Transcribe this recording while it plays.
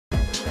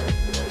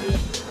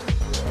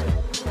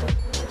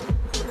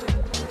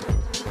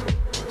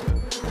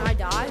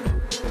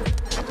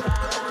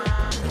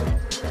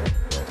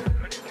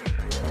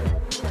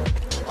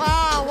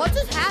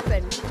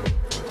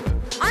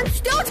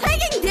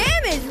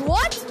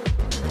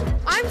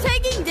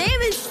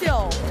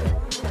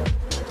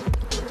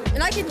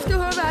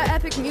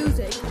epic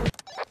music.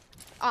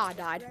 Ah, I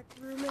died.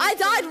 I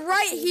died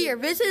right here.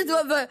 This is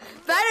that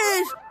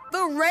is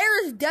the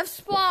rarest death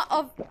spot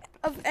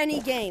of any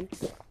game.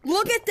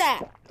 Look at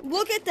that.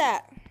 Look at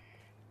that.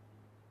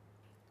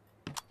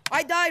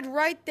 I died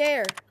right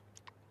there.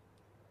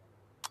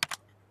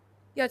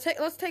 Yeah,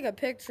 let's take a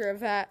picture of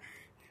that.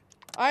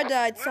 I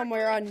died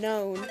somewhere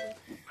unknown.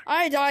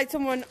 I died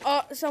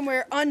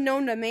somewhere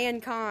unknown to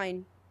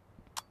mankind.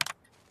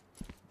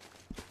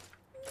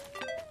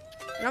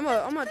 And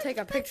I'm gonna take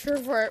a picture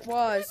of where it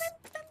was.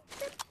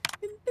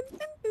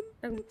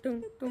 Can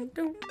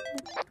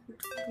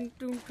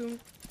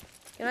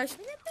I?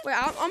 Wait,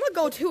 I'm gonna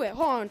go to it.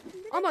 Hold on.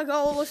 I'm gonna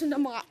go listen to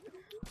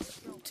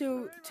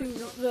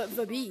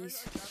the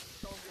bees.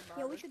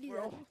 Yeah, we should do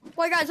that.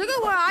 Wait, guys, look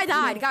at where I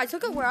died. Guys,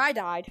 look at where I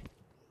died.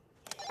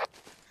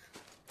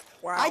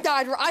 Wow. I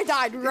died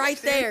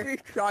right there.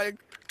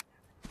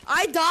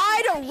 I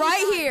died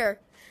right here.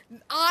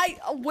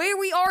 Where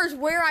we are is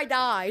where I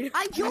died.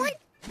 I joined,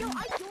 and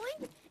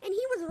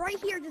he was right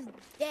here just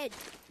dead.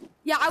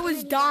 Yeah, I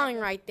was dying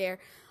right there.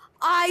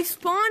 I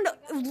spawned,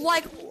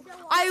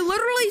 I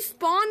literally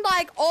spawned,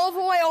 all the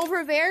way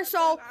over there,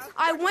 so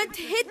I went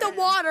to hit the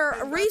water,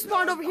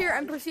 respawned over here,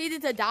 and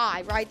proceeded to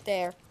die right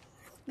there.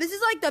 This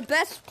is, the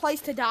best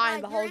place to die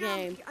in the whole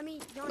game. I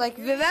mean,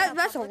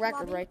 that's a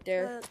record right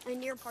there.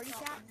 In your party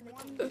chat.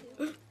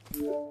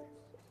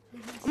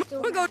 I'm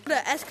gonna go to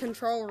the S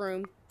control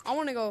room. I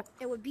wanna go.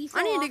 It would be so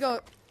I need to go.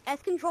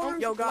 S control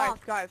room. Yo, guys.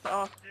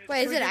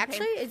 Wait, is it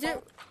actually? Is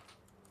it?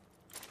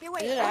 Yeah,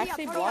 wait, Is it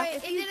actually blocked?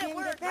 If you didn't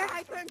work,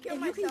 I couldn't kill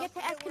myself. If you can get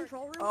to S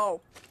control room.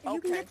 Oh, If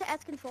you can get to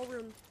S control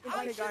room.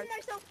 I was shooting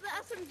myself with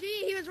the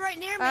SMG. He was right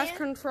near me. S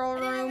control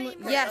room.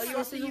 Yes,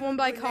 this is the one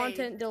by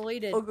content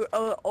deleted.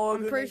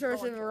 I'm pretty sure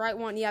this is the right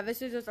one. Yeah,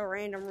 this is just a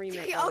random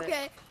remake.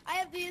 Okay, I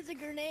have to use a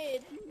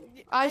grenade.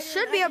 I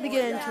should be able to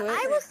get into it.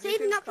 I was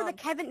saving up for the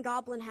Kevin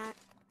Goblin hat.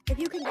 If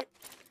you can get.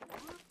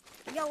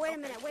 Yo, wait a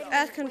minute.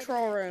 S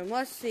control room.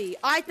 Let's see.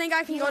 I think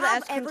I can go to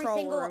S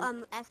control room.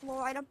 Every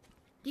single S item.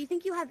 Do you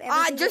think you have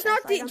every just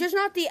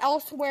not the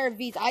elsewhere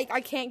V's. I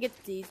can't get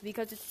these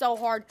because it's so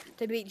hard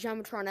to beat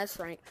Gematron S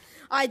rank.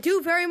 I do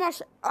very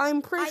much.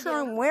 I'm pretty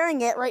sure I'm wearing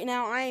it right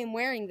now. I am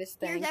wearing this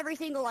thing. Here's every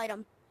single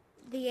item.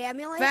 The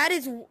amulet. That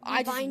is.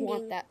 I just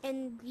want that.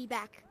 And the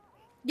back.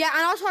 Yeah,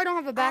 and also I don't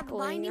have a back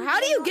bling. How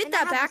do you get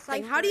that back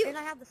thing? How do you? And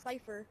I have the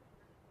cipher.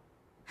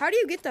 How do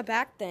you get the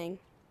back thing?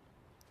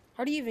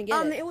 How do you even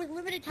get it? It was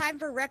limited time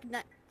for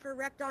rec.net for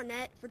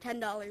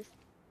 $10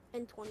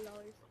 and $20.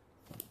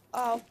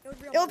 Oh,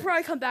 it'll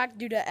probably come back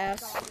due to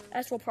S.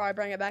 S will probably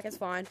bring it back. It's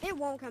fine. It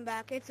won't come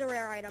back. It's a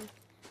rare item.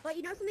 But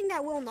you know something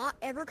that will not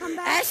ever come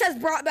back? S has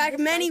brought back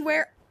many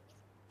rare.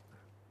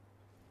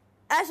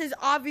 S is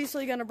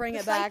obviously gonna bring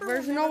it back.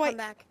 There's no way.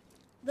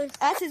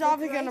 S is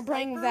obviously gonna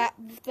bring that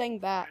thing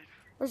back.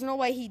 There's no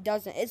way he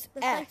doesn't. It's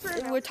S.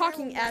 We're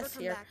talking S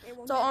here.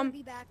 So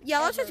yeah,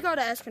 let's just go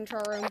to S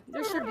control room.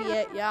 This should be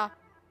it. Yeah.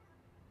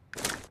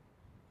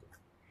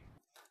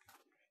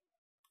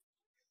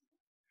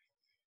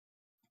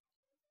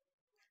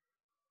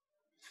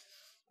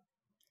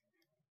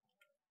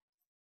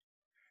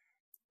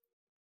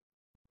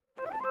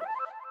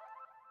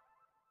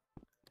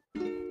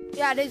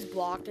 Yeah, it is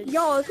blocked.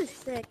 Yo, this is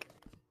sick.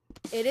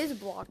 It is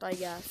blocked, I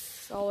guess.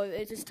 So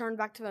it just turned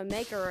back to the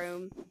maker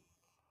room.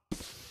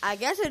 I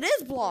guess it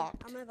is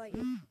blocked. I'm gonna invite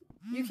you.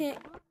 You can't.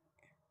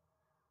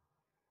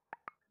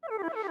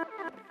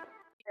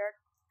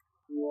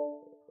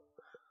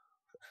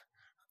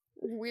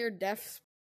 Weird death